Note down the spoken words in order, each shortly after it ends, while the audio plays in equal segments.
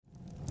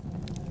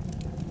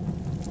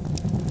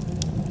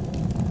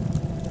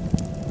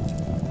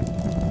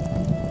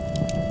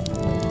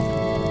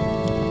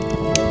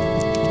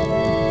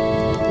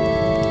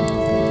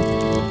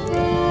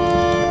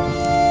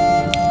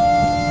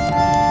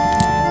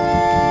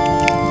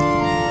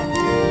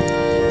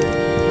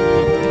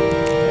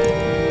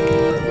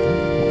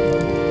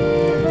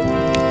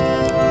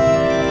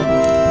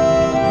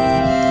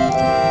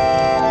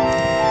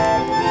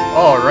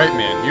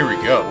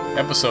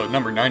episode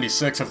number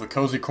 96 of the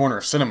Cozy Corner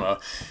of Cinema,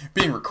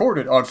 being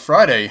recorded on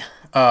Friday,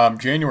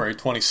 January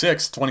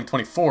 26th,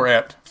 2024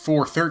 at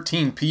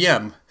 4:13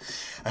 p.m.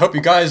 I hope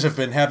you guys have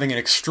been having an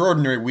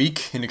extraordinary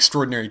week, an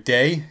extraordinary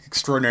day,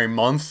 extraordinary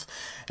month,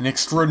 an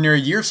extraordinary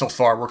year so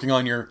far, working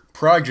on your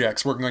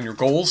projects, working on your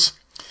goals,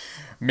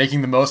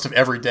 making the most of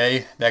every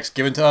day that's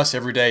given to us.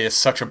 Every day is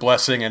such a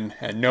blessing, and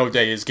no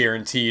day is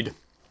guaranteed.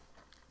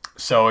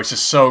 So it's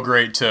just so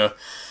great to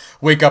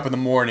wake up in the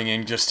morning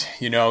and just,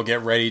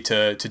 get ready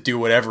to do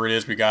whatever it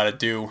is we got to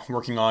do.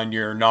 Working on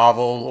your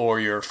novel or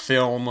your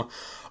film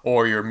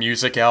or your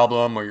music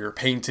album or your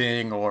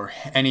painting or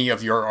any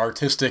of your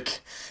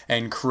artistic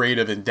and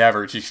creative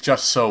endeavors. It's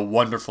just so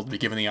wonderful to be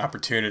given the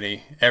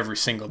opportunity every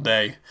single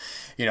day.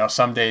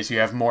 Some days you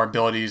have more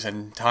abilities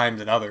and time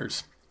than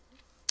others,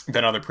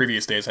 than other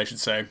previous days, I should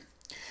say.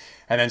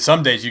 And then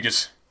some days you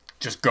just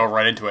go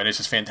right into it. It's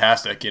just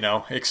fantastic,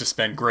 It's just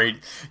been great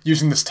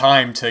using this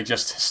time to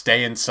just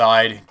stay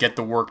inside, get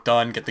the work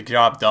done, get the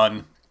job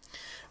done.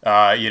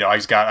 I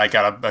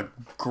got a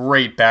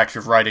great batch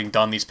of writing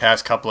done these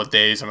past couple of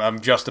days. I'm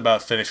just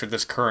about finished with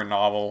this current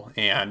novel,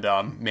 and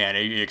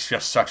it's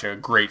just such a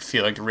great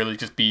feeling to really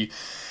just be,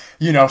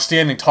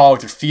 standing tall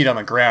with your feet on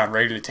the ground,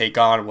 ready to take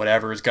on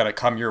whatever is gonna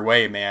come your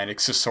way, man.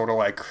 It's just sort of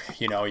like,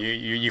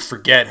 you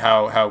forget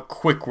how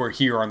quick we're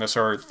here on this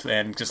earth,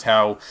 and just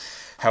how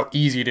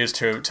easy it is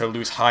to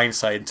lose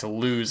hindsight and to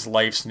lose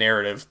life's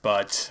narrative.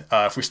 But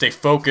if we stay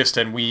focused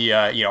and we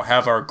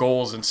have our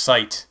goals in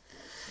sight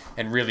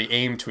and really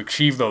aim to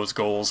achieve those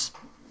goals,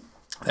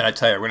 then I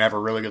tell you, we're gonna have a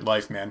really good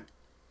life, man.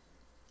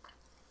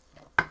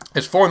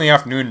 It's 4 in the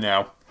afternoon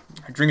now.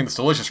 I'm drinking this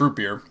delicious root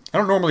beer. I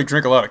don't normally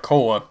drink a lot of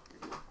cola,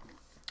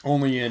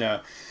 only in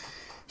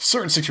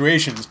certain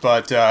situations,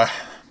 but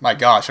my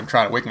gosh, I'm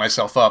trying to wake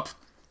myself up.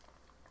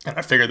 And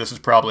I figure this is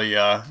probably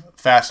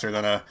faster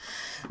than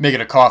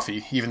making a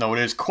coffee, even though it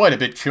is quite a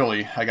bit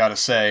chilly, I gotta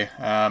say.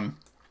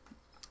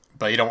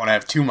 But you don't want to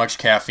have too much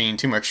caffeine,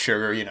 too much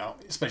sugar,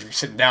 especially if you're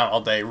sitting down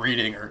all day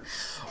reading or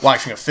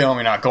watching a film.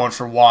 You're not going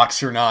for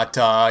walks. You're not,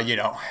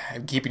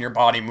 keeping your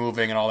body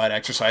moving and all that,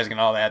 exercising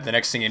and all that. The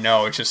next thing you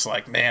know, it's just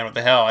like, man, what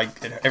the hell?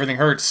 Everything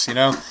hurts,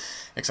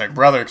 It's like,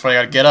 brother, it's why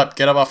you gotta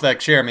get up off that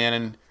chair, man,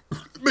 and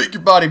make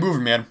your body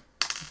moving, man.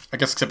 I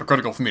guess it's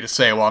hypocritical for me to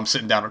say while I'm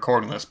sitting down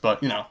recording this,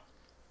 but, you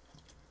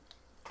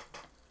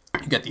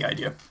get the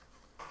idea.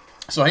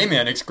 So, hey,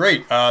 man, it's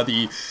great.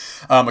 The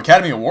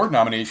Academy Award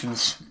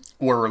nominations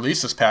were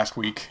released this past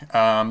week,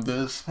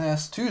 this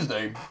past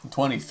Tuesday, the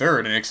 23rd,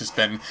 and it's just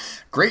been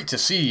great to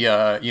see,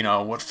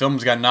 what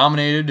films got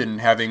nominated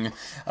and having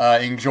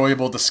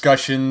enjoyable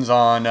discussions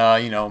on,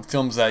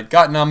 films that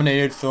got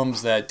nominated,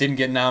 films that didn't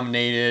get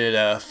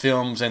nominated,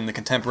 films in the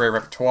contemporary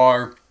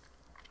repertoire.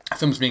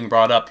 Films being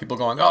brought up, people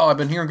going, oh, I've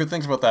been hearing good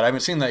things about that, I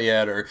haven't seen that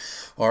yet, or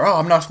oh,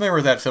 I'm not familiar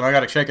with that film, I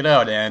gotta check it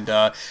out. And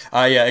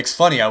it's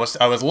funny, I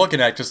was looking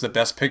at just the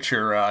Best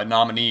Picture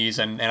nominees,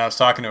 and I was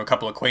talking to a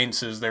couple of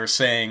acquaintances. They were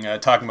saying,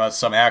 talking about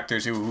some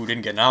actors who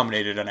didn't get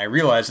nominated, and I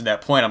realized at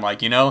that point, I'm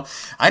like, I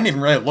didn't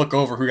even really look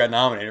over who got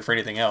nominated for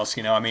anything else.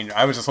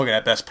 I was just looking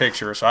at Best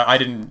Picture, so I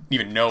didn't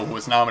even know who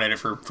was nominated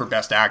for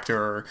Best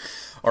Actor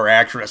or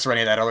actress or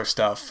any of that other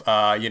stuff,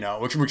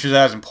 which is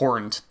as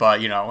important, but,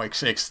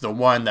 it's the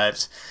one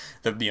that's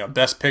the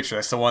Best Picture.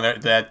 That's the one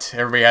that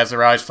everybody has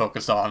their eyes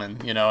focused on,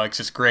 and, it's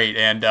just great.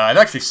 And I've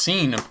actually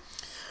seen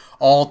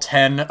all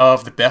 10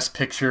 of the Best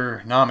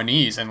Picture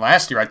nominees, and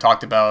last year I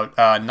talked about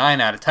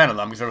 9 out of 10 of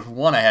them, because there was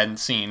one I hadn't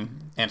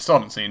seen, and still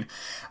haven't seen,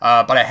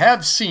 but I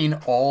have seen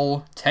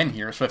all 10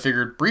 here, so I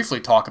figured briefly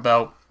talk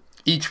about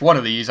each one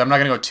of these. I'm not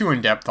going to go too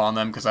in-depth on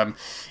them, because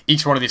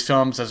each one of these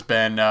films has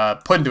been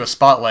put into a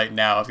spotlight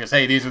now, because,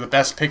 hey, these are the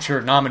Best Picture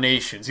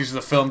nominations. These are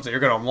the films that you're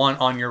going to want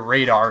on your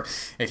radar.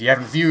 If you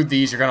haven't viewed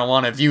these, you're going to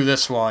want to view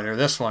this one, or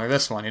this one, or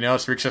this one,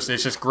 so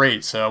it's just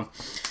great. So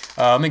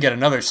let me get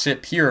another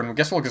sip here, and I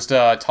guess we'll just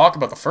talk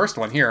about the first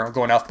one here. I'll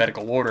go in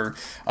alphabetical order,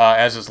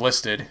 as is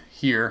listed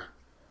here.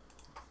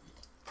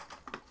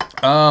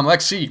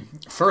 Let's see.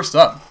 First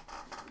up,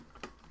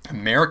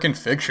 American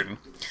Fiction.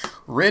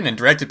 Written and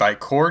directed by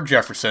Cord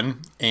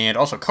Jefferson, and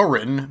also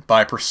co-written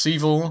by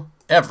Percival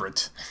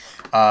Everett.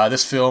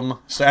 This film,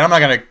 so I'm not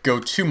going to go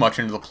too much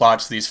into the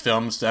plots of these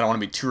films. I don't want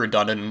to be too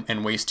redundant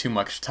and waste too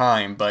much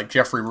time, but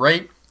Jeffrey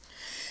Wright,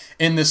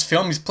 in this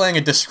film, he's playing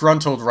a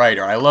disgruntled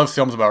writer. I love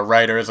films about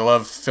writers. I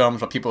love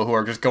films about people who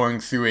are just going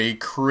through a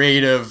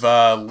creative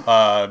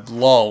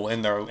lull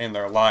in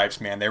their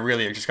lives, man. They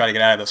really just got to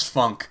get out of this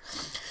funk.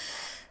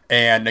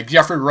 And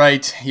Jeffrey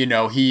Wright,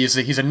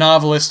 he's a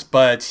novelist,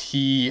 but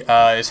he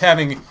is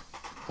having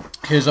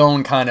his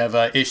own kind of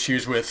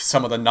issues with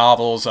some of the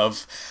novels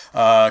of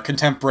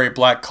contemporary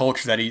black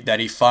culture that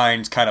he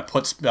finds kind of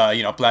puts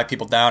black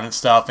people down and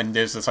stuff. And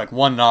there's this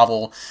one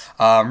novel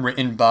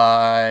written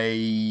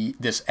by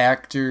this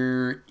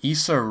actor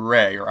Issa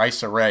Rae,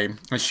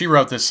 and she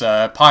wrote this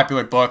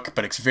popular book,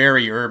 but it's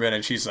very urban,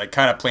 and she's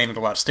kind of playing with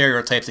a lot of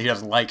stereotypes that he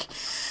doesn't like,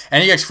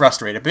 and he gets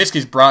frustrated.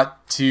 Basically, he's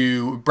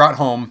brought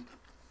home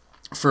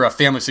for a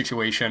family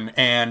situation,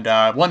 and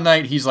one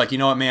night he's like, you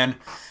know what, man,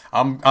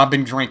 I've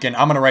been drinking.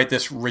 I'm gonna write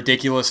this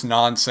ridiculous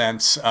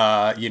nonsense,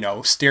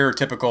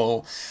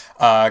 stereotypical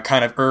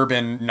kind of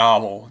urban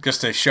novel,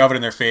 just to shove it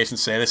in their face and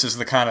say this is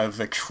the kind of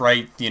the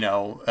trite,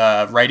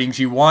 writings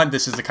you want.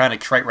 This is the kind of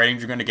trite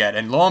writings you're going to get.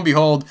 And lo and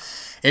behold,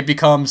 it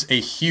becomes a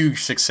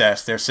huge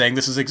success. They're saying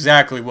this is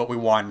exactly what we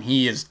want. And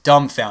he is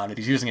dumbfounded.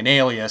 He's using an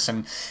alias,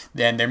 and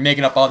then they're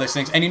making up all these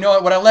things. And you know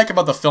what I like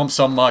about the film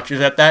so much is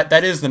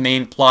that is the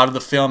main plot of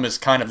the film, is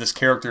kind of this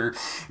character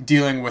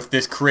dealing with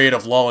this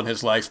creative lull in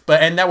his life.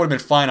 And that would have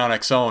been fine on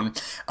its own,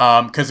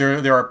 because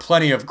there are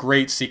plenty of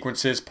great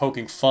sequences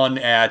poking fun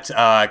at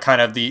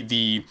kind of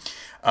the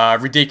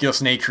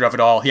ridiculous nature of it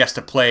all. He has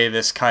to play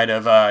this kind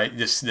of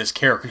this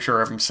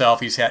caricature of himself.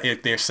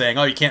 They're saying,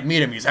 "Oh, you can't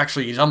meet him. He's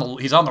on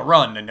the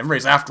run, and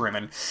everybody's after him."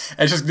 And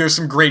it's just, there's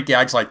some great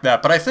gags like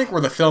that. But I think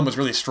where the film is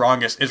really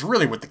strongest is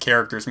really with the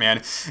characters,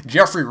 man.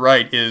 Jeffrey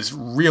Wright is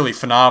really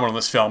phenomenal in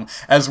this film,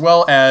 as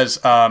well as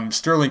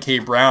Sterling K.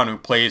 Brown, who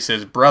plays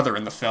his brother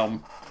in the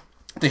film.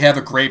 They have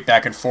a great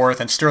back and forth,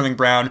 and Sterling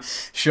Brown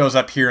shows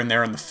up here and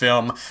there in the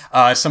film.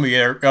 Some of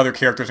the other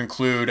characters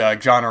include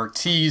John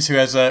Ortiz, who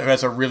has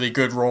a really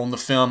good role in the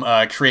film.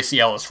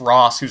 Tracy Ellis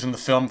Ross, who's in the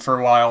film for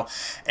a while.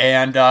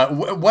 And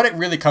what it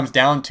really comes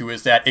down to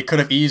is that it could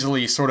have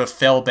easily sort of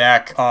fell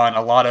back on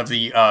a lot of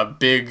the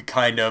big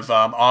kind of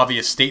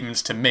obvious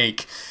statements to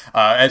make.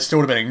 It still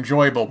would have been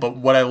enjoyable, but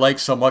what I like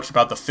so much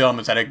about the film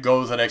is that it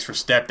goes that extra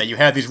step, that you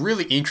have these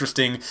really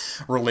interesting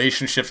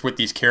relationships with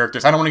these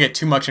characters. I don't want to get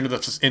too much into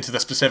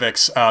the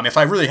specifics. If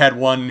I really had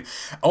one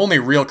only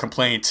real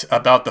complaint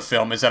about the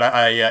film, is that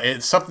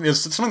it's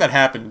something that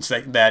happens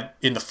that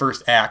in the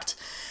first act,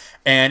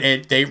 and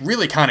it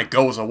really kind of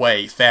goes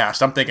away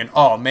fast. I'm thinking,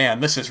 oh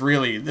man, this is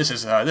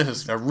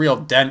a real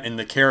dent in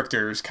the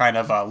character's kind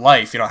of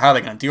life. How are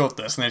they going to deal with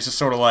this? And it's just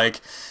sort of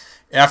like,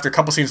 after a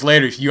couple scenes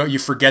later, you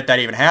forget that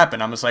even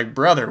happened. I'm just like,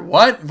 brother,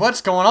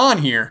 what's going on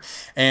here?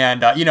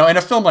 And in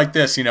a film like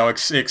this,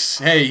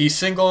 hey, he's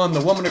single, and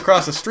the woman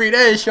across the street,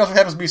 hey, she also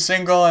happens to be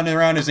single and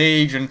around his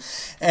age,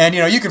 and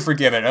you can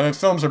forgive it. I mean,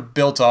 films are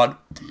built on,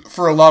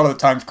 for a lot of the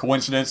times,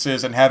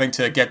 coincidences and having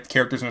to get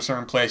characters in a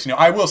certain place.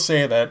 I will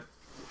say that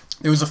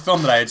there was a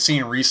film that I had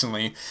seen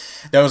recently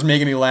that was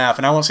making me laugh,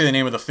 and I won't say the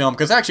name of the film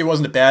because actually it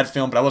wasn't a bad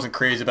film, but I wasn't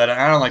crazy about it.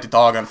 I don't like to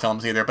dog on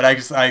films either, but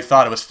I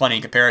thought it was funny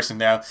in comparison.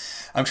 Now,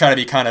 I'm trying to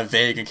be kind of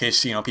vague in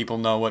case people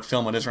know what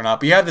film it is or not.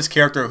 But you have this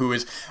character who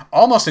is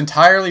almost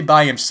entirely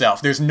by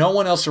himself. There's no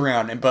one else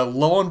around, but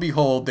lo and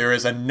behold, there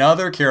is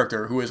another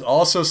character who is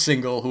also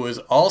single, who is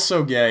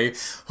also gay,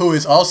 who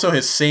is also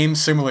his same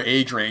similar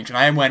age range. And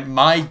I went,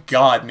 my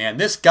God, man,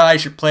 this guy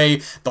should play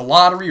the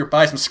lottery or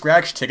buy some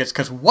scratch tickets,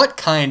 because what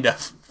kind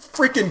of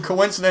freaking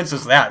coincidence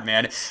is that,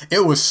 man?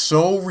 It was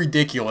so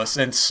ridiculous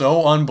and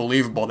so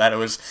unbelievable that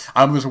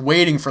I was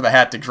waiting for the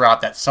hat to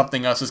drop that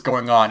something else is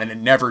going on, and it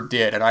never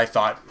did. And I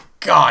thought,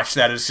 gosh,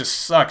 that is just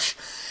such...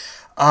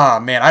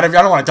 man, I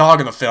don't want to dog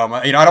in the film.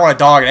 I don't want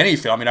to dog in any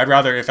film. I'd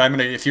rather,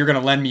 if you're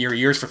gonna lend me your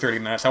ears for 30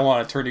 minutes, I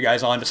want to turn you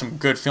guys on to some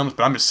good films.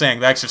 But I'm just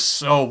saying that's just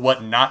so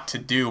what not to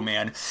do,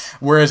 man.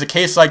 Whereas a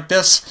case like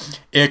this,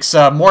 it's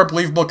more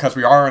believable because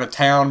we are in a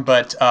town,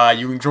 but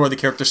you enjoy the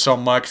characters so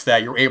much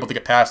that you're able to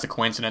get past the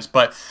coincidence.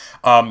 But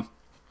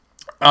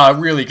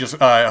really just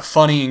a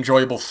funny,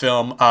 enjoyable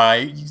film.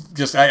 I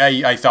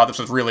thought this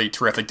was really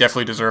terrific.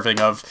 Definitely deserving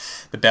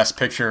of the Best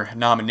Picture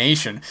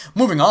nomination.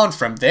 Moving on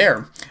from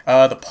there,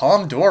 the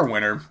Palme d'Or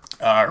winner.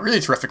 Really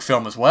terrific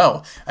film as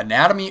well.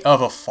 Anatomy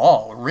of a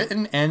Fall,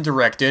 written and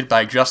directed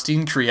by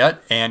Justine Triet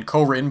and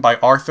co-written by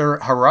Arthur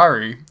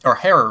Harari.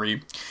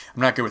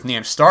 I'm not good with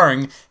names.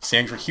 Starring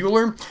Sandra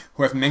Hüller,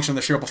 who I've mentioned on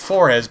the show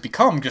before, has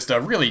become just a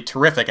really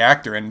terrific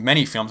actor in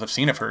many films I've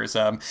seen of hers,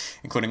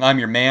 including I'm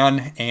Your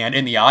Man and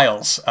In the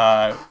Isles.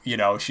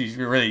 She's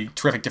really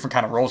terrific, different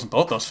kind of roles in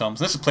both those films.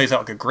 This plays out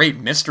like a great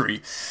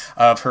mystery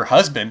of her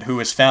husband, who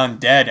is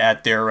found dead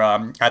at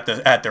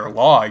their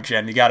lodge,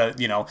 and you gotta,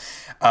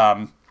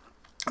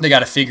 they got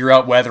to figure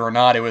out whether or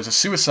not it was a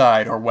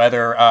suicide, or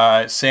whether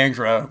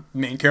Sandra,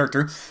 main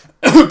character,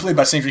 played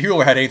by Sandra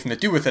Hüller, had anything to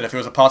do with it, if it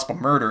was a possible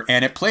murder.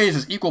 And it plays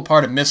as equal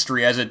part of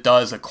mystery as it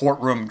does a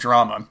courtroom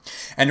drama.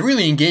 And a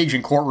really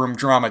engaging courtroom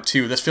drama,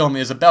 too. This film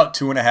is about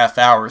 2.5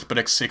 hours, but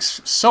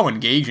it's so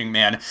engaging,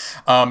 man.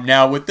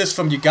 Now, with this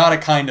film, you got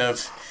to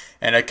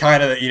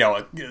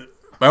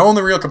my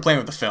only real complaint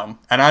with the film,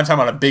 and I'm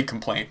talking about a big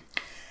complaint,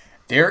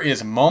 there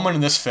is a moment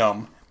in this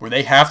film where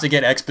they have to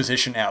get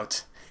exposition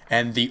out.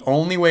 And the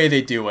only way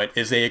they do it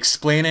is they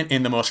explain it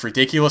in the most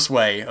ridiculous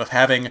way of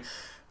having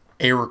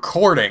a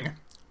recording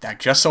that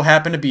just so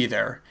happened to be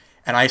there.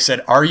 And I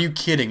said, are you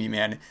kidding me,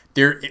 man?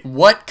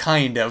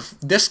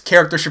 This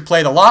character should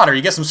play the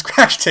lottery, get some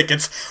scratch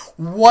tickets.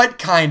 What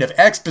kind of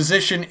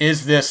exposition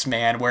is this,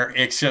 man, where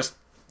it's just,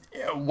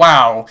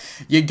 wow,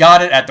 you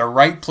got it at the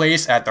right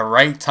place at the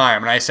right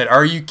time. And I said,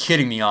 are you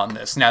kidding me on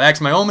this? Now,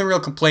 that's my only real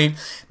complaint,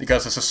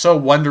 because this is so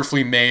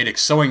wonderfully made,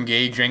 it's so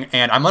engaging,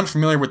 and I'm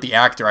unfamiliar with the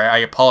actor. I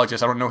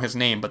apologize, I don't know his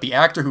name, but the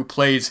actor who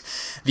plays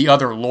the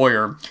other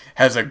lawyer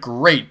has a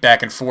great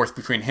back and forth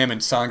between him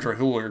and Sandra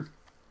Hüller.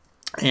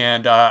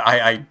 And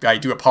I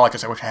do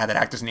apologize. I wish I had that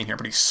actor's name here,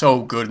 but he's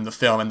so good in the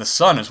film, and the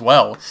son as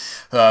well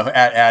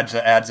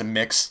adds a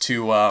mix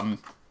to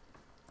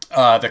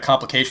the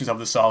complications of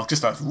this all.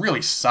 Just a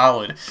really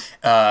solid,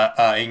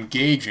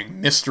 engaging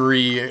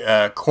mystery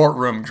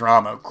courtroom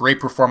drama. Great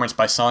performance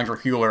by Sandra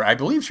Hüller. I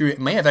believe she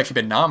may have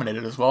actually been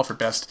nominated as well for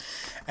Best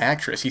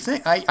Actress. You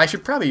think I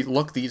should probably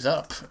look these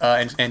up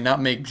and not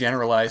make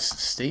generalized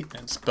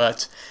statements,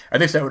 but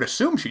at least I would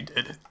assume she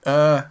did.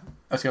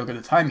 Let's go look at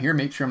the time here.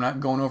 Make sure I'm not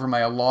going over my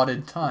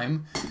allotted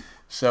time.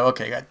 So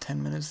okay, got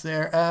 10 minutes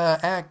there.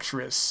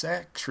 Actress.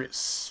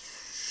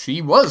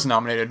 She was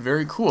nominated.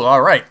 Very cool.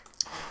 All right.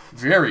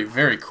 Very,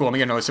 very cool. Let me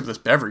get another sip of this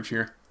beverage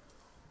here.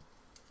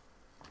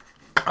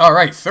 All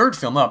right, third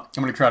film up.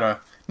 I'm going to try to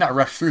not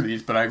rush through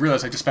these, but I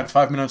realize I just spent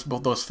 5 minutes with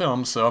both those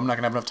films, so I'm not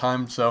going to have enough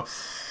time to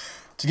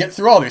get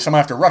through all these. So I'm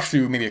going to have to rush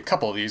through maybe a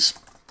couple of these.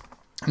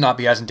 Not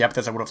be as in-depth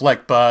as I would have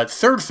liked. But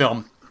third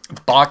film,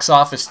 box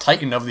office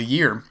titan of the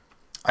year.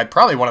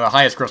 Probably one of the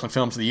highest grossing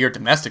films of the year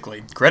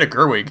domestically. Greta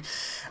Gerwig.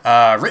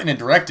 Written and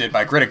directed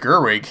by Greta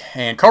Gerwig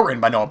and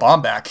co-written by Noah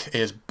Baumbach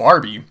is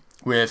Barbie,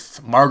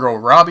 with Margot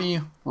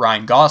Robbie,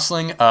 Ryan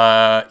Gosling,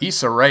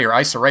 Issa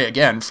Rae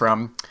again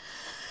from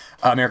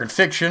American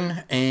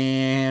Fiction,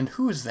 and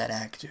who is that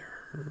actor?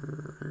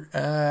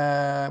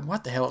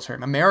 What the hell is her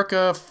name?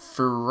 America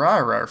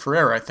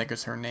Ferrera, I think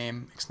is her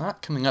name. It's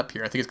not coming up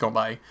here. I think it's going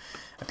by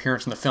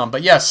appearance in the film.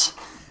 But yes,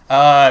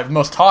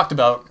 most talked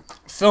about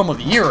film of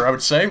the year, I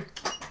would say.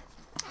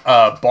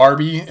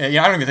 Barbie. I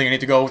don't even think I need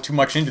to go too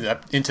much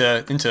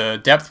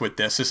into depth with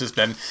this. This has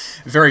been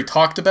very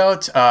talked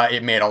about.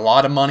 It made a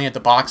lot of money at the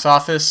box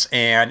office,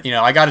 and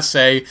I got to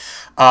say,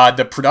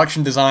 the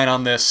production design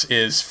on this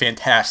is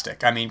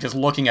fantastic. I mean, just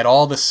looking at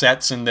all the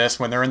sets in this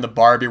when they're in the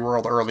Barbie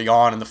world early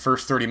on in the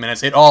first 30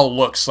 minutes, it all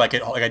looks like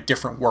a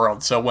different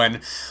world. So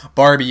when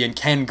Barbie and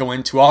Ken go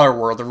into our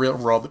world, the real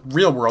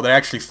world, it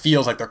actually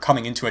feels like they're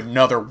coming into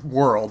another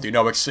world.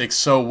 It's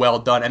so well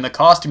done, and the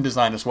costume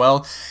design as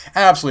well,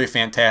 absolutely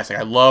fantastic.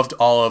 I loved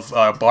all of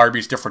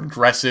Barbie's different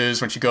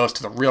dresses. When she goes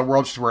to the real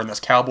world, she's wearing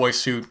this cowboy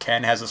suit.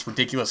 Ken has this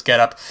ridiculous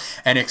getup,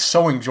 and it's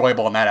so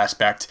enjoyable in that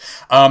aspect.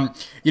 I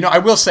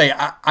will say,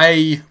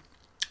 I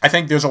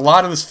think there's a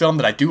lot of this film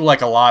that I do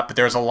like a lot, but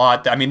there's a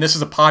lot. This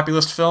is a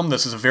populist film.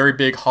 This is a very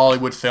big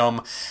Hollywood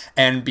film,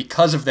 and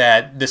because of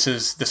that, the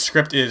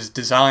script is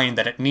designed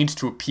that it needs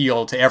to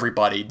appeal to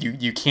everybody.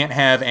 You can't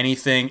have any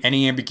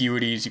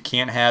ambiguities. You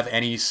can't have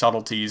any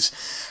subtleties.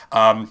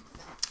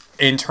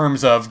 In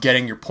terms of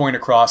getting your point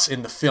across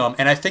in the film.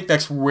 And I think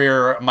that's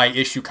where my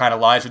issue kind of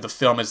lies with the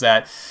film, is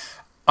that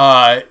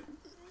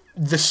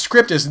the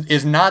script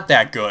is not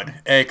that good.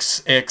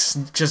 It's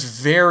just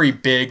very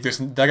big.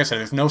 Like I said,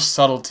 there's no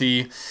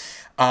subtlety.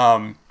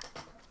 Even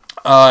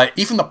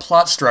the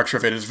plot structure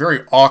of it is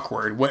very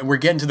awkward. We're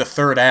getting to the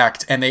third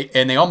act, and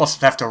they almost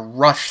have to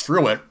rush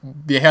through it.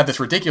 They have this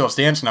ridiculous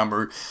dance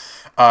number,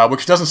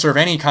 which doesn't serve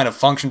any kind of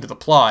function to the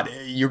plot.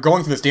 You're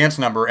going through this dance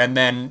number, and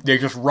then they're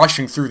just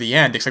rushing through the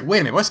end. It's like,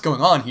 wait a minute, what's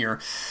going on here?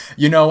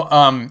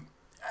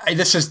 I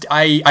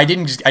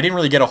didn't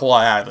really get a whole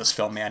lot out of this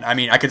film, man.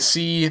 I could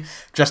see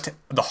just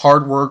the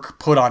hard work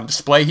put on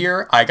display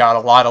here. I got a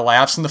lot of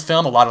laughs in the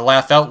film, a lot of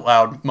laugh out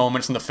loud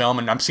moments in the film,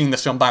 and I'm seeing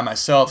this film by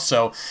myself,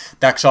 so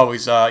that's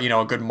always a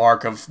good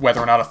mark of whether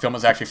or not a film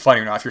is actually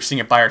funny or not. If you're seeing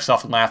it by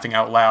yourself and laughing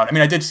out loud.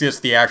 I did see this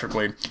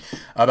theatrically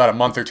about a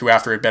month or two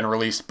after it had been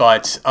released,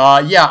 but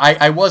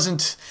I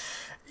wasn't.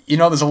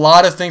 There's a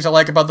lot of things I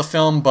like about the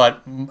film,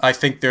 but I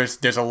think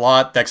there's a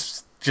lot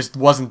that's just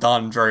wasn't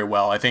done very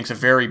well. I think it's a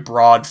very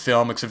broad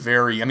film. It's a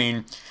very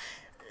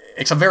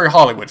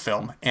Hollywood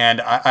film,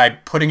 and I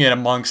putting it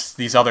amongst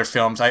these other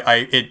films,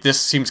 this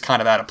seems kind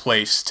of out of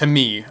place to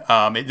me.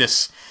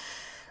 This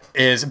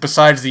is,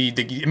 besides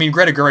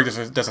Greta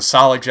Gerwig does a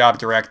solid job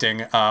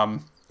directing.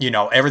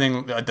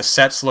 Everything, the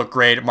sets look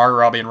great. Margot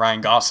Robbie and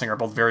Ryan Gosling are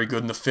both very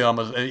good in the film.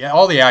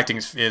 All the acting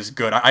is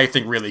good. I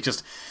think really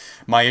just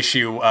my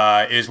issue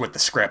is with the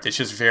script. It's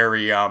just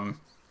very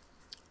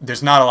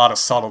there's not a lot of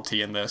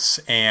subtlety in this,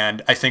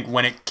 and I think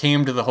when it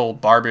came to the whole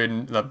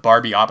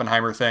Barbie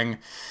Oppenheimer thing,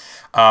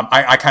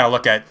 I kind of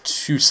look at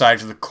two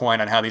sides of the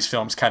coin on how these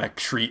films kind of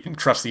treat and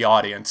trust the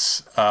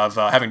audience, of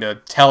having to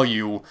tell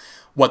you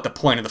what the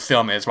point of the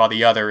film is, while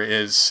the other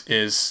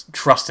is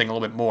trusting a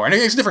little bit more. And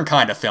it's a different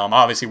kind of film.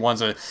 Obviously,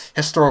 one's a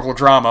historical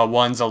drama,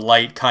 one's a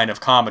light kind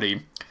of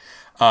comedy.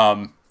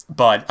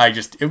 But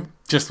it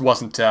just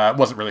wasn't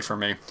really for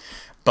me.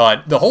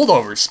 But The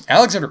Holdovers,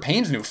 Alexander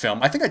Payne's new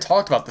film. I think I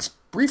talked about this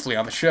briefly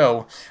on the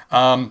show.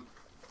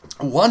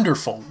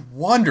 Wonderful,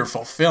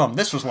 wonderful film.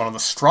 This was one of the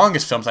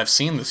strongest films I've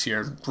seen this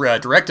year.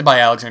 Directed by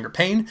Alexander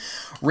Payne,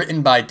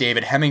 written by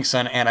David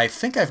Hemmingson, and I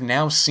think I've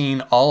now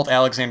seen all of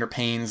Alexander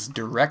Payne's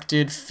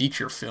directed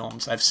feature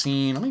films. Let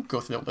me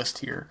go through the list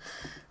here.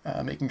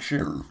 Making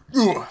sure...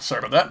 sorry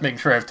about that. Making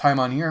sure I have time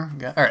on here.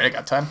 Alright, I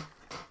got time.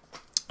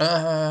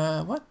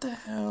 What the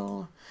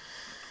hell?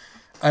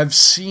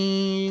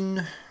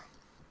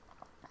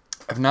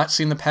 I've not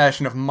seen The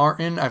Passion of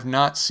Martin. I've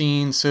not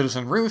seen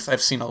Citizen Ruth.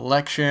 I've seen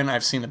Election.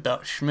 I've seen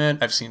About Schmidt.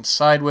 I've seen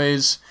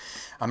Sideways.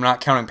 I'm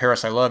not counting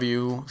Paris, I Love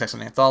You. That's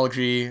an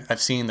anthology.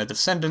 I've seen The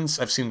Descendants.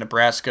 I've seen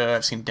Nebraska.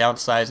 I've seen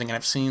Downsizing. And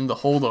I've seen The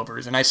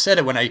Holdovers. And I said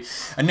it when I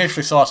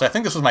initially saw it. So I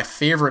think this was my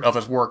favorite of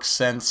his work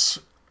since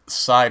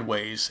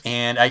Sideways.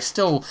 And I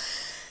still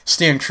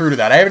stand true to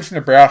that. I haven't seen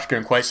Nebraska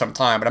in quite some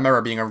time, but I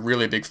remember being a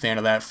really big fan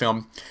of that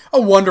film.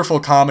 A wonderful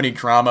comedy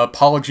drama.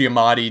 Paul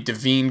Giamatti,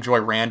 Davine Joy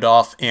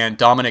Randolph, and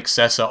Dominic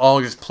Sessa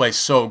all just play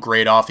so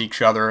great off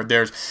each other.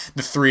 There's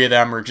the three of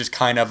them are just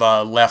kind of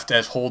left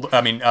as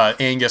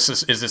Angus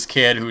is this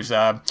kid whose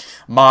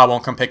ma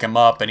won't come pick him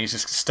up, and he's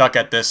just stuck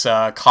at this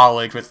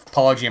college with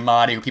Paul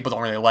Giamatti, who people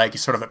don't really like.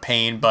 He's sort of a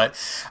pain, but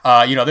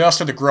they all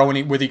start to grow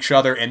with each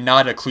other, and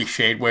not a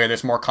cliched way.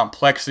 There's more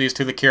complexities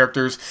to the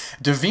characters.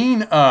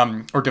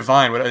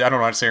 Divine, I don't know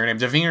how to say her name,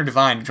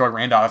 Divine Joy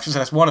Randolph, just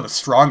has one of the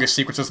strongest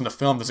sequences in the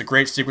film. There's a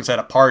great sequence at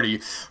a party.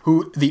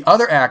 Who the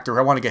other actor,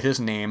 I want to get his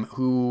name,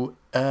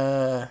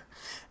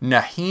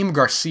 Naheem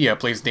Garcia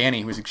plays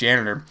Danny, who's a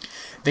janitor.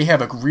 They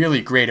have a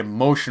really great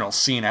emotional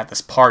scene at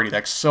this party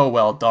that's so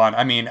well done.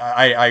 I mean,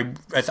 I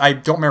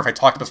don't remember if I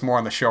talked about this more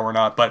on the show or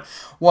not, but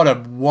what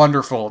a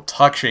wonderful,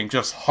 touching,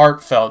 just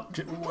heartfelt,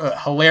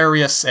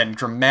 hilarious and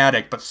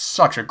dramatic, but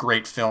such a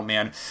great film,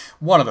 man.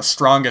 One of the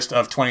strongest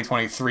of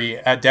 2023,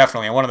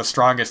 definitely, and one of the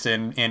strongest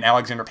in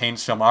Alexander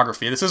Payne's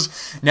filmography. This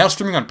is now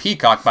streaming on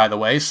Peacock, by the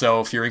way,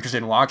 so if you're interested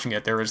in watching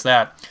it, there is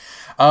that.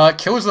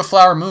 Killers of the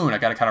Flower Moon. I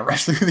gotta kind of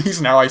rush through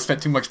these now. I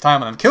spent too much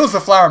time on them. Killers of the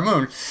Flower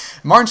Moon.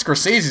 Martin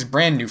Scorsese's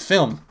brand new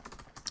film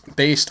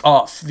based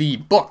off the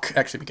book.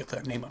 Actually, we get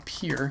the name up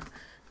here.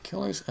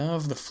 Killers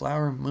of the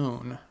Flower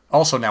Moon.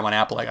 Also now on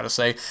Apple, I gotta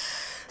say.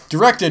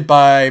 Directed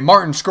by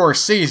Martin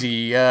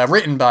Scorsese.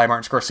 Written by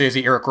Martin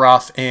Scorsese, Eric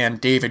Roth, and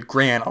David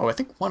Grant. Oh, I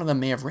think one of them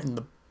may have written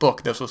the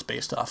book this was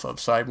based off of,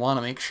 so I want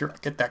to make sure I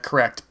get that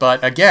correct.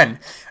 But again,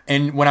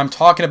 and when I'm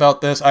talking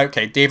about this,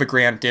 David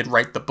Grant did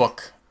write the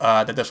book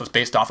that this was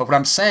based off of. What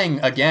I'm saying,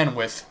 again,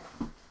 with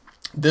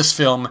this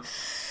film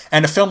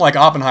and a film like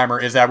Oppenheimer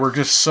is that we're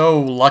just so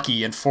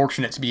lucky and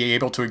fortunate to be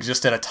able to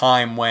exist at a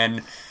time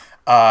when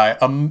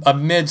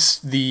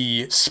amidst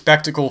the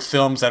spectacle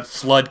films that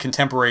flood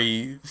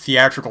contemporary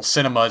theatrical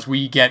cinemas,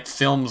 we get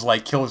films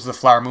like Killers of the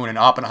Flower Moon and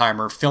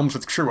Oppenheimer, films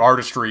with true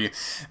artistry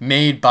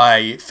made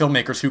by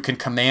filmmakers who can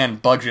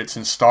command budgets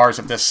and stars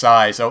of this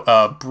size.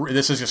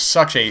 This is just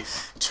such a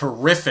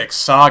terrific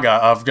saga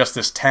of just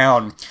this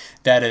town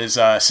that is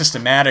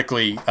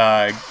systematically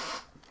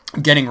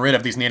getting rid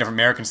of these Native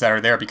Americans that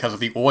are there because of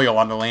the oil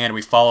on the land.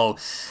 We follow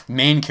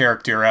main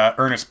character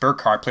Ernest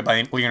Burkhart, played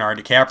by Leonardo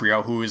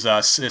DiCaprio, who is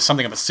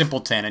something of a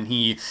simpleton, and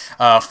he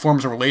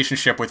forms a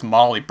relationship with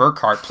Molly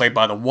Burkhart, played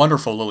by the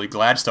wonderful Lily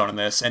Gladstone in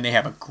this, and they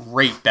have a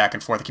great back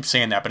and forth. I keep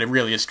saying that, but it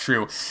really is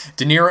true.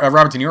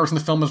 Robert De Niro's in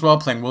the film as well,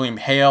 playing William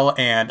Hale,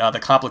 and the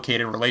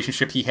complicated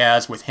relationship he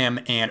has with him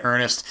and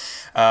Ernest.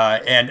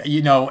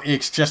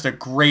 It's just a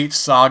great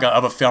saga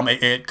of a film.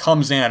 It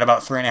comes in at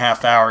about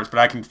 3.5 hours, but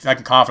I can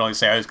confidently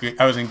say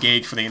I was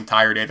engaged for the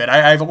entirety of it.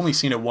 I've only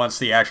seen it once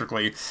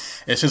theatrically.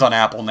 It's just on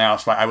Apple now,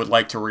 so I would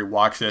like to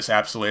rewatch this,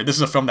 absolutely. This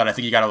is a film that I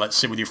think you gotta let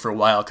sit with you for a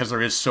while, because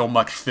there is so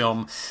much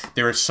film,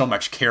 there is so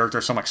much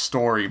character, so much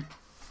story,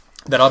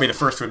 that I'll be the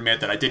first to admit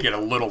that I did get a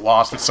little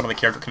lost with some of the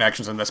character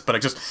connections in this, but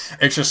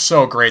it's just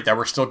so great that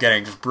we're still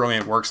getting just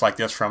brilliant works like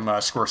this from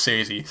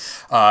Scorsese.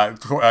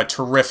 A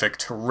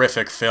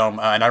terrific film,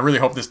 and I really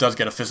hope this does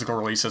get a physical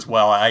release as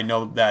well. I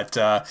know that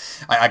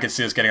I could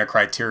see us getting a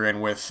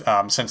Criterion with,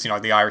 since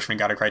The Irishman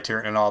got a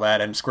Criterion and all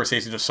that, and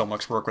Scorsese does so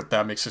much work with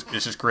them. It's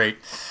just great.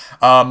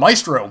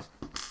 Maestro.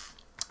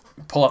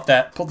 Pull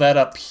that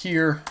up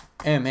here.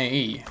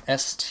 Maestro.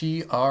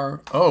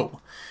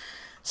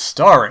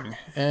 Starring,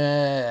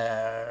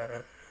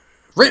 written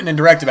and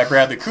directed by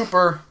Bradley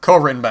Cooper,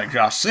 co-written by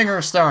Josh Singer,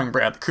 starring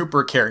Bradley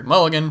Cooper, Carey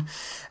Mulligan,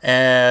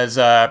 as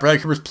Bradley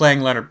Cooper's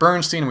playing Leonard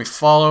Bernstein, and we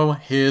follow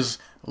his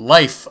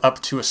life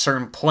up to a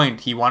certain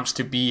point. He wants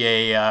to be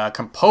a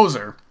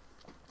composer.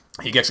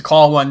 He gets a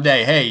call one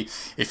day, hey,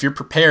 if you're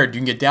prepared, you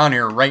can get down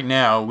here right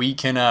now. You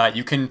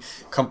can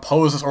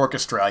compose this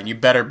orchestra, and you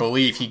better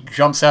believe he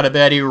jumps out of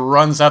bed, he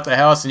runs out the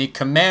house, and he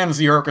commands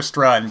the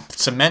orchestra and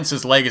cements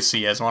his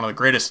legacy as one of the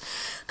greatest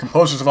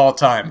composers of all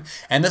time.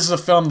 And this is a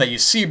film that you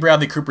see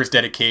Bradley Cooper's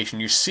dedication.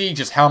 You see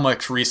just how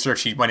much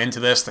research he went into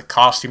this, the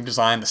costume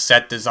design, the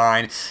set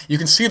design. You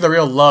can see the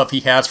real love he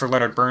has for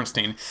Leonard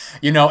Bernstein.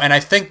 And I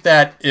think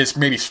that is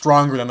maybe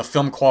stronger than the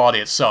film quality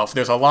itself.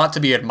 There's a lot to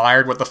be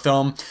admired with the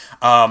film,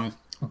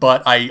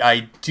 but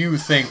I do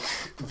think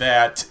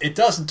that it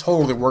doesn't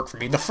totally work for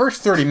me. The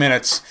first 30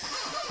 minutes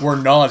were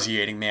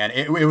nauseating, man.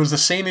 It was the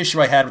same issue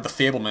I had with The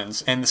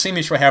Fabelmans, and the same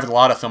issue I have with a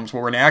lot of films,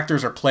 where when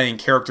actors are playing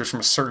characters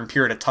from a certain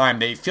period of time,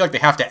 they feel like they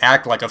have to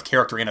act like a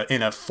character in a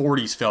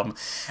 40s film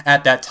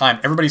at that time.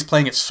 Everybody's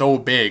playing it so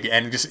big,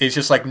 and it's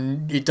just like,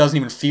 it doesn't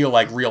even feel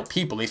like real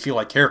people. They feel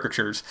like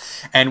caricatures.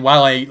 And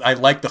while I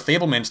like The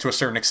Fabelmans to a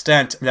certain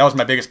extent, that was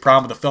my biggest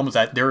problem with the film, is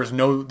that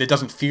it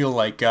doesn't feel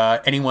like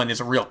anyone is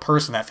a real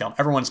person in that film.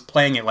 Everyone's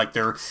playing it like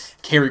they're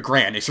Cary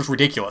Grant. It's just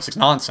ridiculous. It's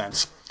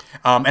nonsense.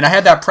 And I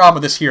had that problem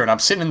with this here, and I'm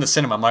sitting in the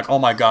cinema. I'm like, oh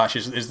my gosh,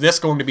 is this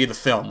going to be the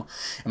film?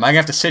 Am I going to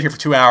have to sit here for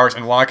 2 hours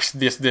and watch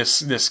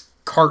this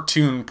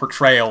cartoon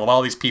portrayal of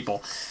all these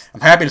people?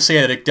 I'm happy to say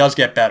that it does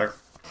get better.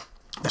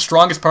 The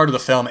strongest part of the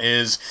film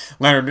is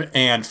Leonard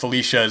and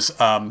Felicia's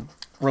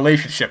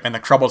relationship and the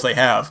troubles they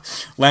have.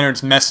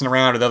 Leonard's messing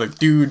around with other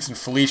dudes, and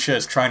Felicia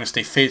is trying to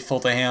stay faithful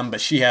to him, but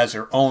she has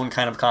her own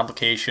kind of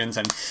complications,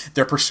 and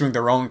they're pursuing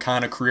their own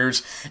kind of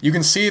careers. You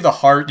can see the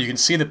heart, you can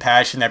see the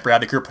passion that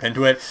Bradley Cooper put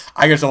into it.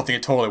 I just don't think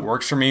it totally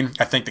works for me.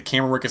 I think the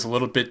camera work is a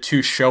little bit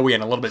too showy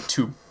and a little bit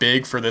too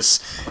big for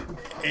this.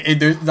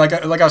 Like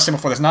I was saying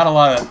before, there's not a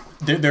lot of...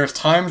 There's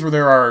times where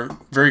there are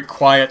very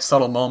quiet,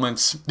 subtle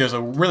moments. There's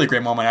a really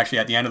great moment, actually,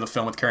 at the end of the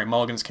film with Carey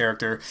Mulligan's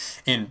character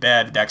in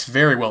bed. That's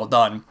very well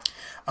done.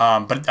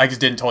 But I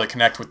just didn't totally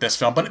connect with this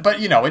film. But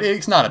you know,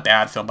 it's not a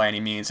bad film by any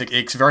means.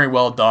 It's very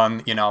well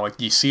done. You know,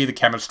 you see the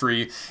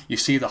chemistry, you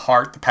see the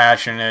heart, the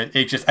passion.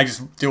 It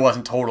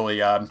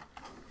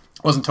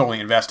wasn't totally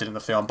invested in the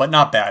film, but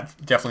not bad.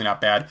 Definitely not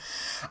bad.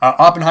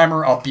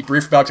 Oppenheimer, I'll be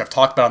brief about because I've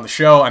talked about it on the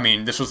show. I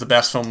mean, this was the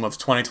best film of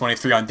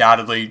 2023,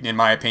 undoubtedly, in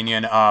my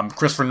opinion.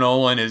 Christopher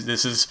Nolan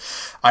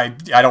I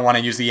don't want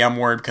to use the M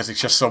word because it's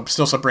just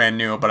still so brand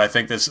new, but I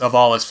think of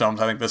all his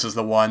films, I think this is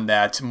the one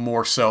that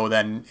more so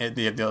than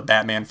the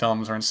Batman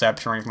films or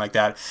Inception or anything like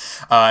that.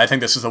 I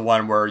think this is the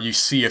one where you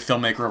see a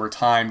filmmaker over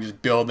time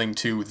just building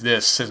to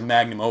his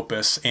magnum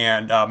opus.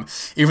 And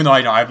even though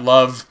I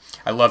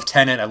love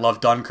Tenet, I love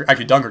Dunkirk.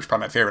 Actually, Dunkirk's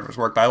probably my favorite of his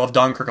work, but I love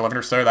Dunkirk, I love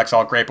Interstellar, that's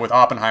all great. But with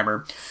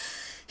Oppenheimer,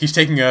 he's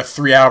taking a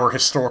 3-hour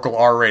historical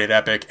R-rated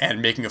epic and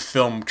making a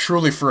film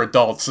truly for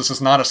adults. This is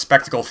not a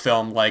spectacle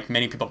film like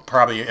many people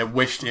probably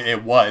wished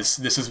it was.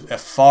 This is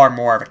far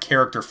more of a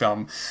character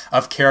film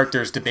of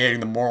characters debating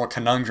the moral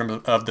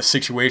conundrum of the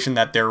situation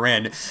that they're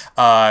in,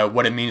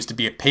 what it means to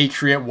be a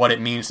patriot, what it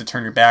means to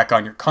turn your back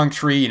on your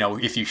country. You know,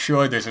 if you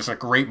should. There's a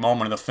great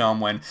moment in the film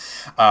when...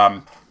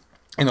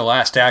 in the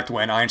last act,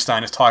 when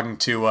Einstein is talking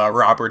to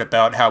Robert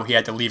about how he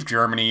had to leave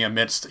Germany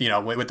amidst,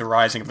 with the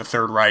rising of the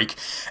Third Reich,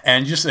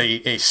 and just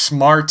a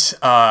smart,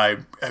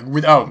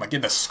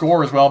 the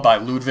score as well by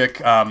Ludwig.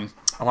 I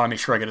want to make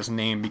sure I get his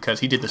name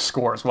because he did the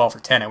score as well for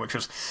Tenet, which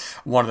was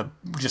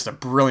just a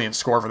brilliant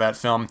score for that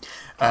film.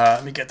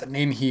 Let me get the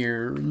name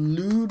here,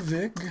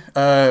 Ludwig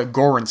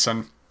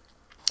Göransson.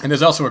 And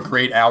there's also a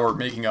great hour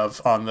making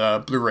of on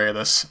the Blu-ray of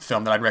this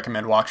film that I'd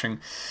recommend watching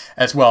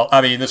as well.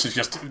 I mean,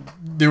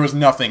 there was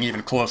nothing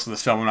even close to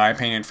this film in my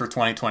opinion for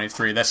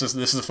 2023. This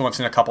is a film I've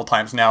seen a couple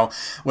times now.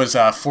 Was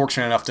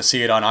fortunate enough to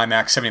see it on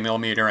IMAX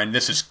 70mm, and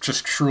this is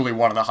just truly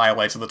one of the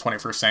highlights of the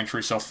 21st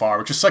century so far,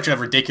 which is such a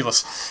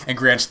ridiculous and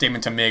grand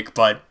statement to make,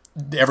 but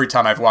every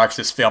time I've watched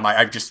this film,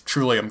 I'm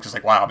just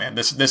like, wow, man,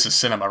 this is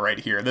cinema right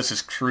here. This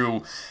is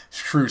true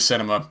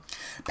cinema.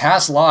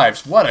 Past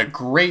Lives, what a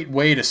great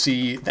way to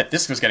see that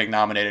this was getting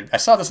nominated. I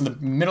saw this in the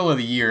middle of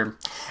the year,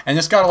 and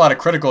this got a lot of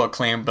critical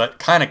acclaim, but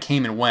kind of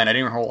came and went. I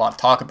didn't hear a whole lot of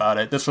talk about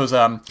it. This was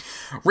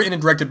written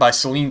and directed by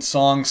Celine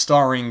Song,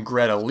 starring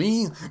Greta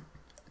Lee,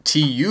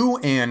 T.U.,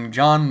 and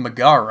John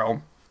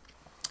Magaro.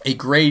 A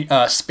great,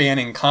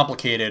 spanning,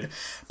 complicated,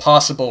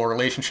 possible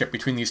relationship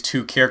between these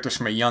two characters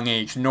from a young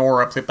age.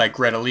 Nora, played by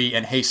Greta Lee,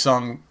 and Hae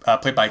Sung,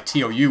 played by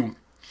T.O.U.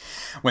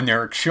 When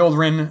they're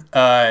children,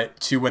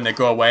 to when they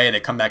go away, they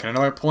come back at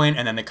another point,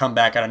 and then they come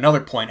back at another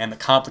point, and the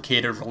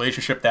complicated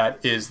relationship that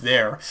is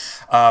there.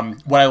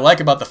 What I like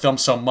about the film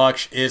so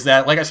much is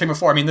that, like I said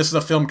before, I mean, this is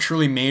a film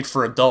truly made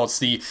for adults.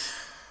 The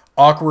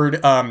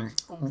awkward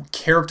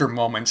character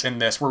moments in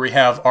this, where we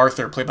have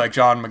Arthur, played by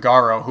John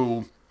Magaro,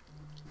 who...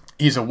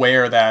 he's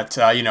aware that,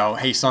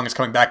 Hae Sung is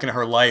coming back into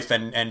her life,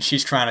 and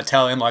she's trying to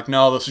tell him, like,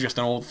 no, this is just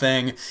an old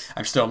thing.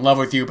 I'm still in love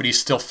with you, but he's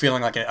still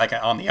feeling like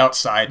on the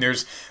outside.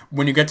 And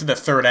when you get to the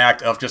third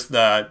act of just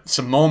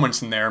some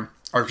moments in there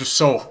are just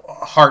so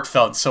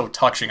heartfelt, so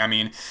touching. I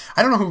mean,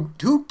 I don't know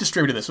who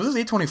distributed this. Was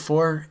this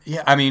A24?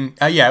 Yeah, I mean,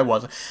 yeah, it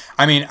was.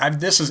 I mean,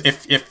 this is,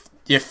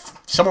 if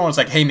someone was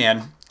like, hey,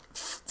 man,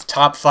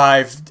 top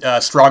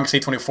 5 strongest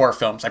A24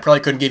 films. I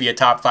probably couldn't give you a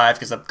top 5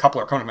 because a couple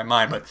are coming to my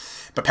mind,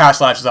 but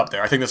Past Lives is up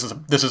there. I think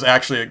this is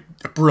actually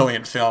a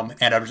brilliant film,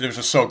 and it was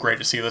just so great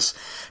to see this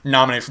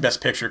nominated for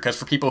Best Picture, because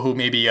for people who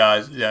maybe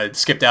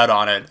skipped out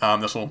on it,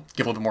 this will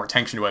give a little bit more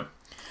attention to it.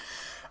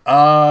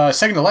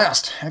 Second to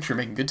last, actually,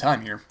 we're making good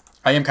time here.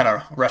 I am kind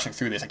of rushing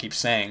through this, I keep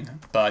saying,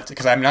 but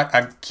because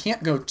I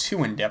can't go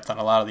too in depth on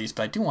a lot of these,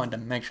 but I do want to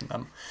mention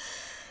them.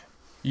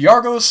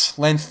 Yorgos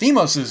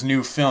Lanthimos'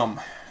 new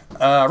film,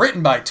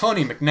 written by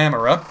Tony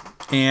McNamara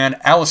and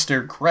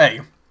Alistair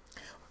Gray,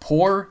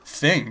 Poor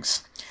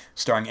Things,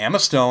 starring Emma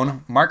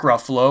Stone, Mark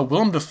Ruffalo,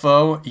 Willem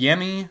Dafoe,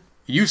 Yemi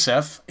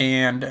Youssef,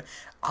 and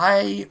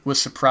I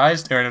was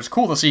surprised, and it was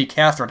cool to see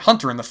Catherine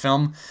Hunter in the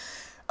film.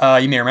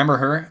 You may remember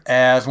her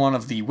as one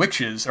of the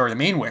witches, or the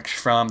main witch,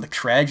 from The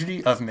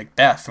Tragedy of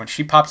Macbeth. When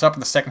she pops up in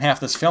the second half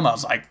of this film, I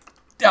was like,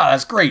 yeah,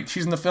 that's great.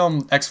 She's in the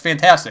film. That's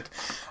fantastic.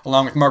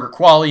 Along with Margaret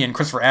Qualley and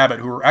Christopher Abbott,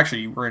 who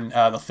were in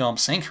the film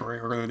Sanctuary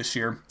earlier this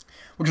year,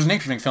 which was an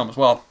interesting film as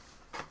well.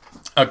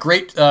 A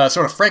great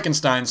sort of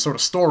Frankenstein sort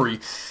of story.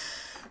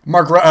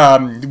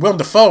 Willem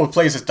Dafoe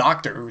plays this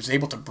doctor who's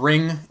able to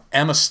bring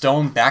Emma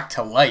Stone back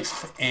to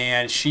life,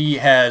 and she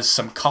has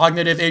some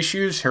cognitive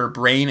issues. Her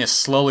brain is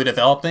slowly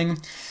developing,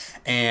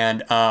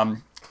 and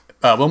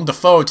Willem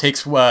Dafoe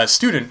takes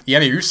student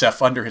Yemi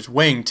Youssef under his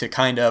wing to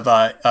kind of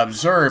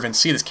observe and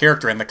see this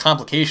character and the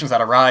complications that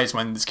arise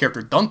when this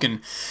character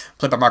Duncan,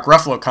 played by Mark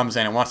Ruffalo, comes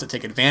in and wants to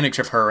take advantage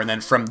of her. And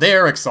then from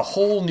there, it's the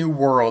whole new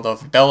world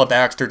of Bella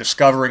Baxter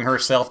discovering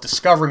herself,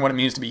 discovering what it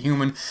means to be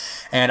human.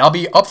 And I'll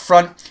be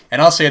upfront,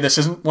 and I'll say this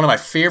isn't one of my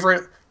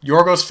favorite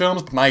Yorgos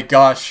films, but my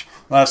gosh,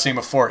 like I was saying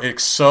before,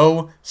 it's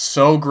so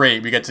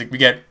great. We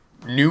get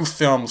new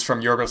films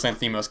from Yorgos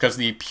Lanthimos, because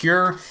the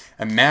pure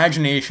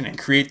imagination and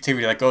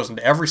creativity that goes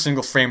into every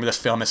single frame of this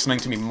film is something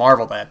to be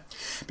marveled at.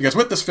 Because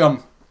with this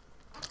film,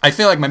 I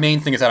feel like my main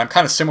thing is that I'm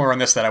kind of similar on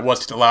this that I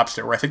was to The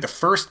Lobster, where I think the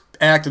first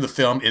act of the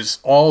film is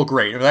all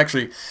great. It was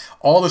actually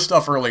all the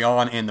stuff early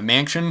on in the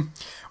mansion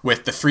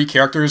with the three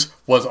characters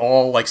was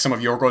all like some of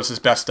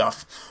Yorgos' best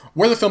stuff.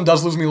 Where the film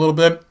does lose me a little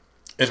bit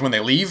is when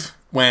they leave,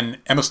 when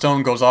Emma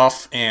Stone goes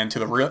off and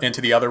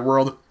into the other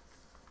world.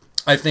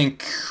 I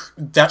think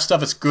that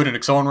stuff is good in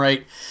its own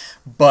right,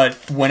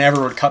 but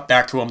whenever it would cut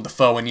back to Willem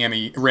Dafoe and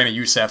Rami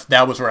Youssef,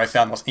 that was where I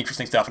found the most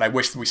interesting stuff, and I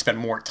wish that we spent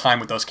more time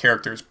with those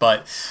characters.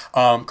 But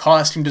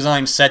costume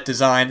design, set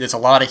design, there's a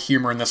lot of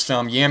humor in this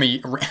film. I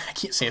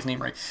can't say his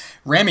name right.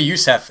 Rami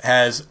Youssef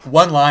has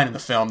one line in the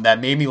film that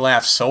made me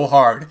laugh so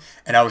hard,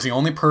 and I was the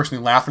only person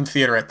who laughed in the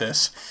theater at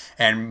this.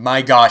 And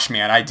my gosh,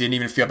 man, I didn't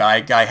even feel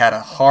bad. I had a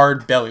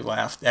hard belly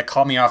laugh that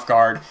caught me off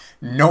guard.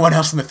 No one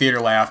else in the theater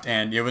laughed,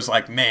 and it was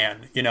like,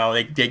 man,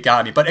 they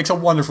got me. But it's a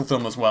wonderful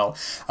film as well.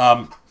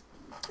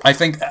 I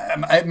think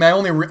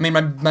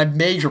my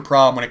major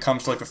problem when it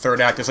comes to like the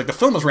third act is like the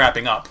film is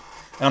wrapping up,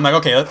 and I'm like,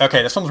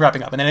 okay, this film's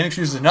wrapping up, and then it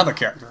introduces another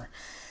character,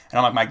 and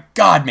I'm like, my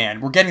God, man,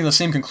 we're getting the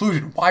same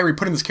conclusion. Why are we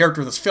putting this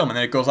character in this film? And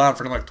then it goes on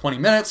for like 20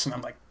 minutes, and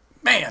I'm like,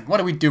 man, what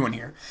are we doing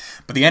here?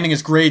 But the ending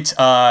is great.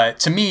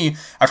 To me,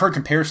 I've heard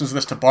comparisons of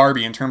this to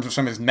Barbie in terms of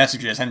some of its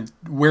messages, and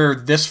where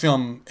this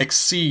film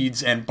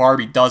exceeds and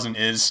Barbie doesn't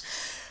is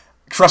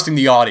trusting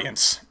the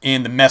audience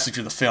and the message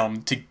of the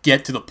film to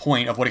get to the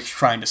point of what it's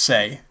trying to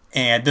say.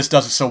 And this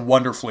does it so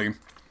wonderfully.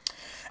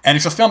 And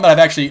it's a film that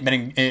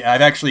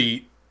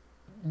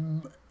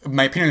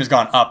my opinion has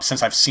gone up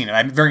since I've seen it.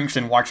 I'm very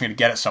interested in watching it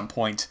again at some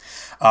point.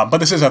 But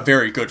this is a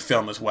very good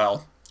film as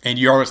well. And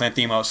Yorgos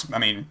Lanthimos, I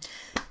mean,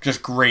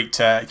 just great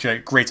to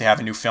have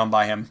a new film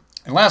by him.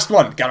 And last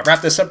one, gotta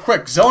wrap this up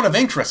quick. Zone of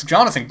Interest,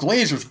 Jonathan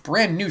Glazer's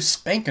brand new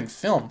spanking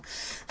film.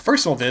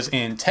 First film of his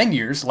in 10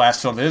 years.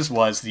 Last film of his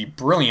was the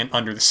brilliant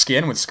Under the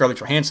Skin with Scarlett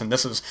Johansson.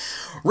 This is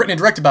written and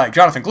directed by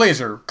Jonathan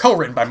Glazer,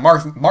 co-written by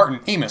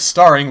Martin Amis,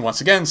 starring, once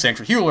again,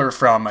 Sandra Hüller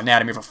from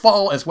Anatomy of a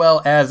Fall, as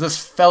well as this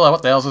fella,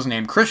 what the hell's his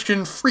name?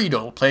 Christian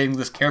Friedel, playing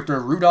this character,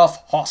 Rudolf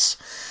Hoss.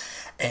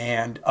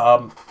 And,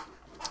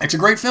 it's a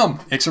great film.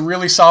 It's a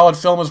really solid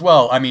film as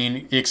well. I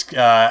mean,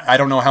 I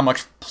don't know how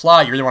much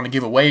plot you really want to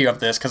give away of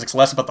this, because it's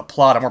less about the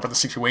plot and more about the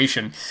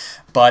situation.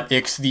 But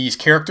it's these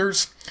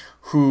characters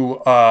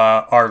who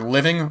are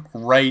living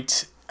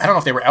right... I don't know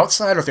if they were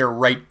outside or if they were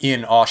right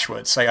in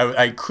Auschwitz.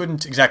 I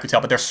couldn't exactly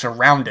tell, but they're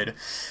surrounded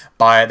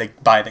by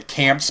the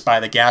camps,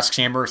 by the gas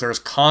chambers. There's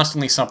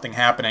constantly something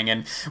happening,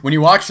 and when you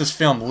watch this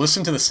film,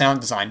 listen to the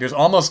sound design. There's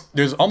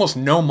almost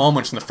no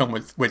moments in the film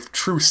with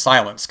true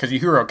silence, because you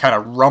hear a kind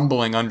of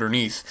rumbling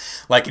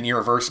underneath, like an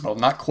Irreversible.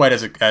 Not quite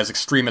as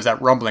extreme as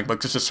that rumbling, but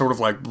just a sort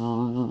of like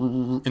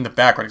in the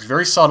background. It's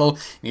very subtle.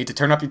 You need to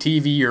turn up your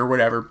TV or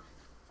whatever.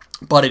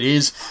 But it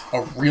is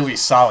a really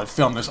solid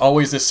film. There's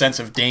always this sense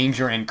of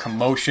danger and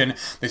commotion.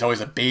 There's always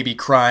a baby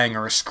crying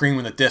or a scream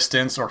in the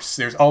distance, or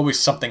there's always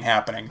something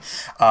happening.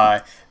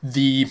 And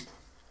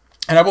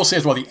I will say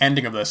as well, the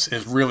ending of this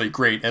is really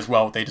great as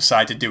well, what they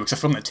decide to do. It's a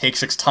film that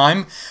takes its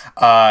time,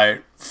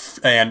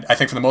 and I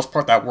think for the most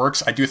part that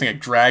works. I do think it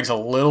drags a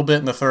little bit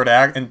in the third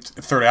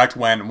act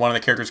when one of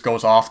the characters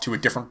goes off to a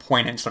different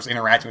point and starts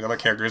interacting with other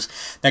characters.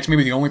 That's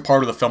maybe the only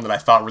part of the film that I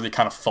thought really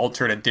kind of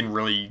faltered and didn't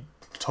really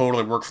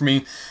totally work for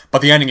me,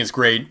 but the ending is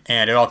great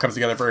and it all comes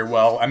together very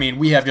well. I mean,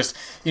 we have we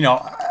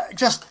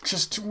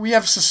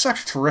have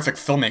such terrific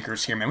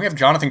filmmakers here, man. We have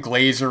Jonathan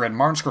Glazer and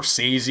Martin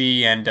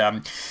Scorsese and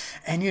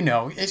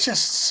it's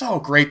just so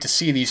great to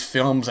see these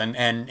films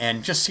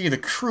and just see the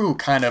true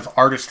kind of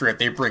artistry that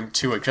they bring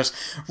to it, just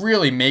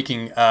really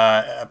making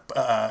the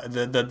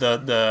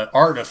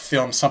art of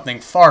film something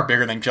far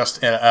bigger than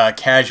just a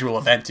casual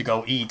event to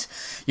go eat,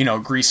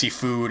 greasy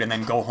food and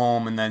then go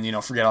home and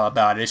then, forget all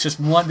about it. It's just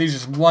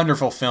these are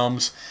wonderful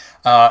films,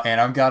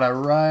 and I gotta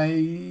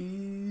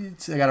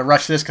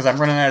rush this because I'm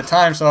running out of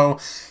time, so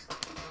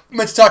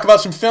let's talk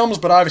about some films,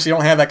 but obviously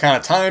don't have that kind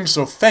of time,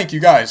 so thank you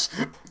guys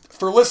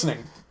for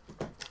listening.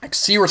 I can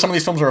see where some of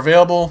these films are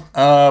available.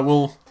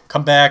 We'll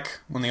come back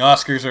when the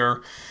Oscars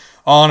are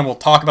on, and we'll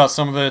talk about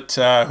some of it.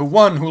 Who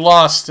won, who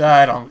lost,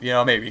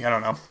 maybe. I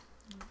don't know.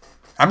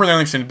 I'm really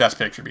only interested in Best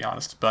Picture, to be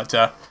honest. But,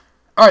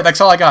 alright,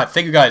 that's all I got.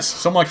 Thank you guys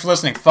so much for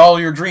listening. Follow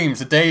your dreams.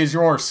 The day is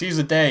yours. Seize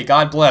the day.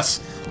 God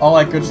bless. All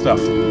that good stuff.